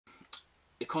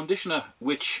a conditioner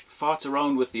which farts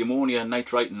around with the ammonia,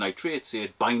 nitrite and nitrate, say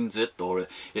it binds it or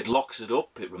it locks it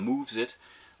up, it removes it,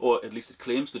 or at least it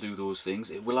claims to do those things,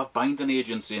 it will have binding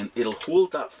agency and it'll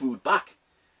hold that food back.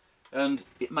 And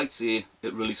it might say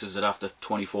it releases it after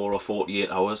 24 or 48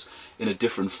 hours in a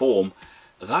different form.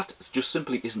 That just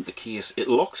simply isn't the case. It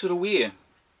locks it away.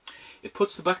 It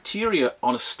puts the bacteria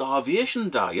on a starvation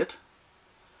diet.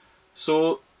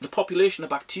 So the population of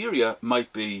bacteria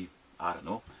might be, I don't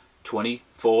know, 20,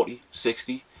 40,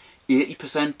 60,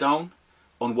 80% down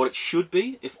on what it should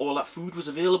be if all that food was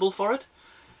available for it.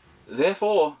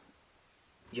 Therefore,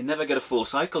 you never get a full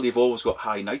cycle. You've always got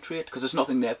high nitrate because there's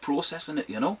nothing there processing it,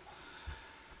 you know.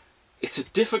 It's a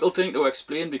difficult thing to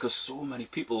explain because so many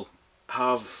people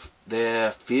have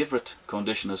their favourite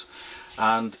conditioners,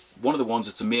 and one of the ones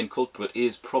that's a main culprit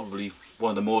is probably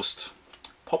one of the most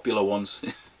popular ones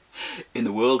in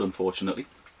the world, unfortunately.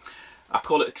 I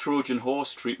call it a Trojan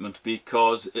horse treatment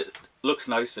because it looks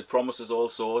nice, it promises all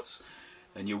sorts,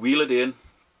 and you wheel it in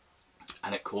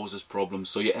and it causes problems.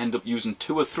 So you end up using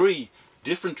 2 or 3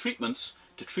 different treatments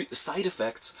to treat the side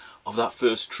effects of that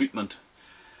first treatment.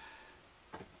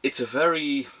 It's a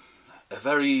very I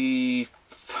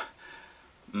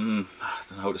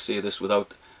don't know how to say this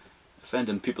without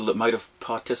offending people that might have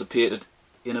participated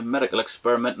in a medical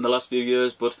experiment in the last few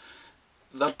years, but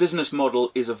that business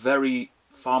model is a very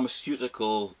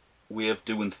pharmaceutical way of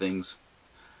doing things.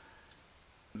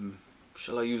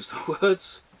 Shall I use the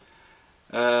words?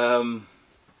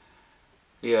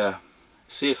 Yeah,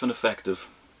 safe and effective.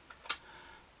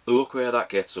 Look where that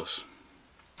gets us.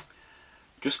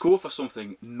 Just go for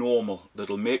something normal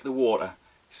that'll make the water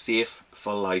safe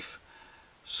for life.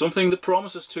 Something that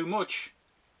promises too much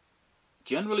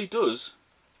generally does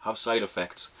have side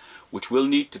effects which will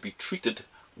need to be treated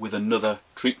with another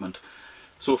treatment.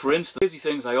 So for instance, crazy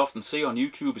things I often see on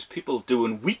YouTube is people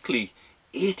doing weekly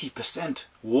 80%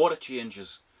 water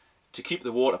changes to keep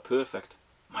the water perfect.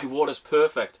 My water's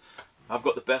perfect. I've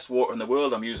got the best water in the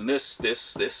world. I'm using this,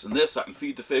 this, this and this. I can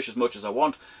feed the fish as much as I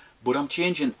want. But I'm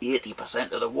changing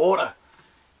 80% of the water.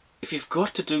 If you've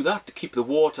got to do that to keep the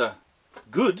water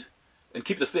good and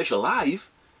keep the fish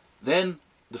alive, then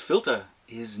the filter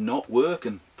is not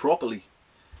working properly.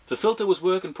 If the filter was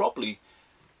working properly,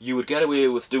 you would get away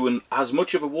with doing as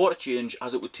much of a water change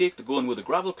as it would take to go in with a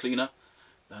gravel cleaner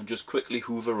and just quickly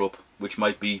hoover up, which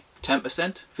might be 10%,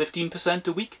 15%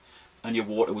 a week, and your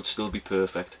water would still be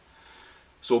perfect.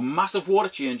 So massive water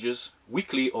changes,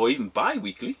 weekly or even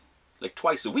bi-weekly, like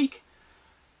twice a week,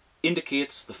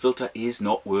 indicates the filter is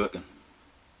not working.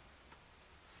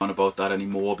 I'm not about that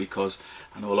anymore because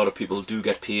I know a lot of people do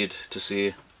get paid to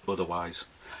say otherwise,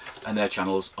 and their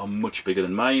channels are much bigger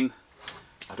than mine.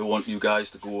 I don't want you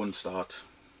guys to go and start,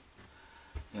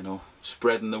 you know,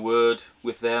 spreading the word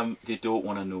with them. They don't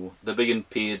want to know. They're being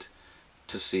paid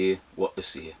to say what they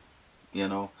say, you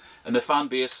know. And the fan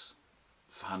base,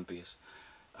 I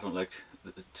don't like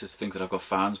to think that I've got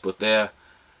fans, but their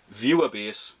viewer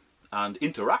base and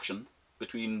interaction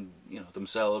between, you know,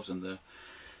 themselves and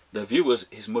their viewers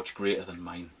is much greater than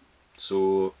mine.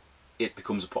 So it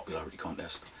becomes a popularity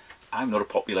contest. I'm not a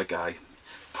popular guy,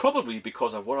 probably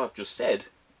because of what I've just said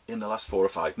in the last 4 or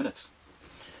 5 minutes.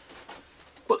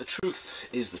 But the truth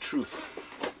is the truth.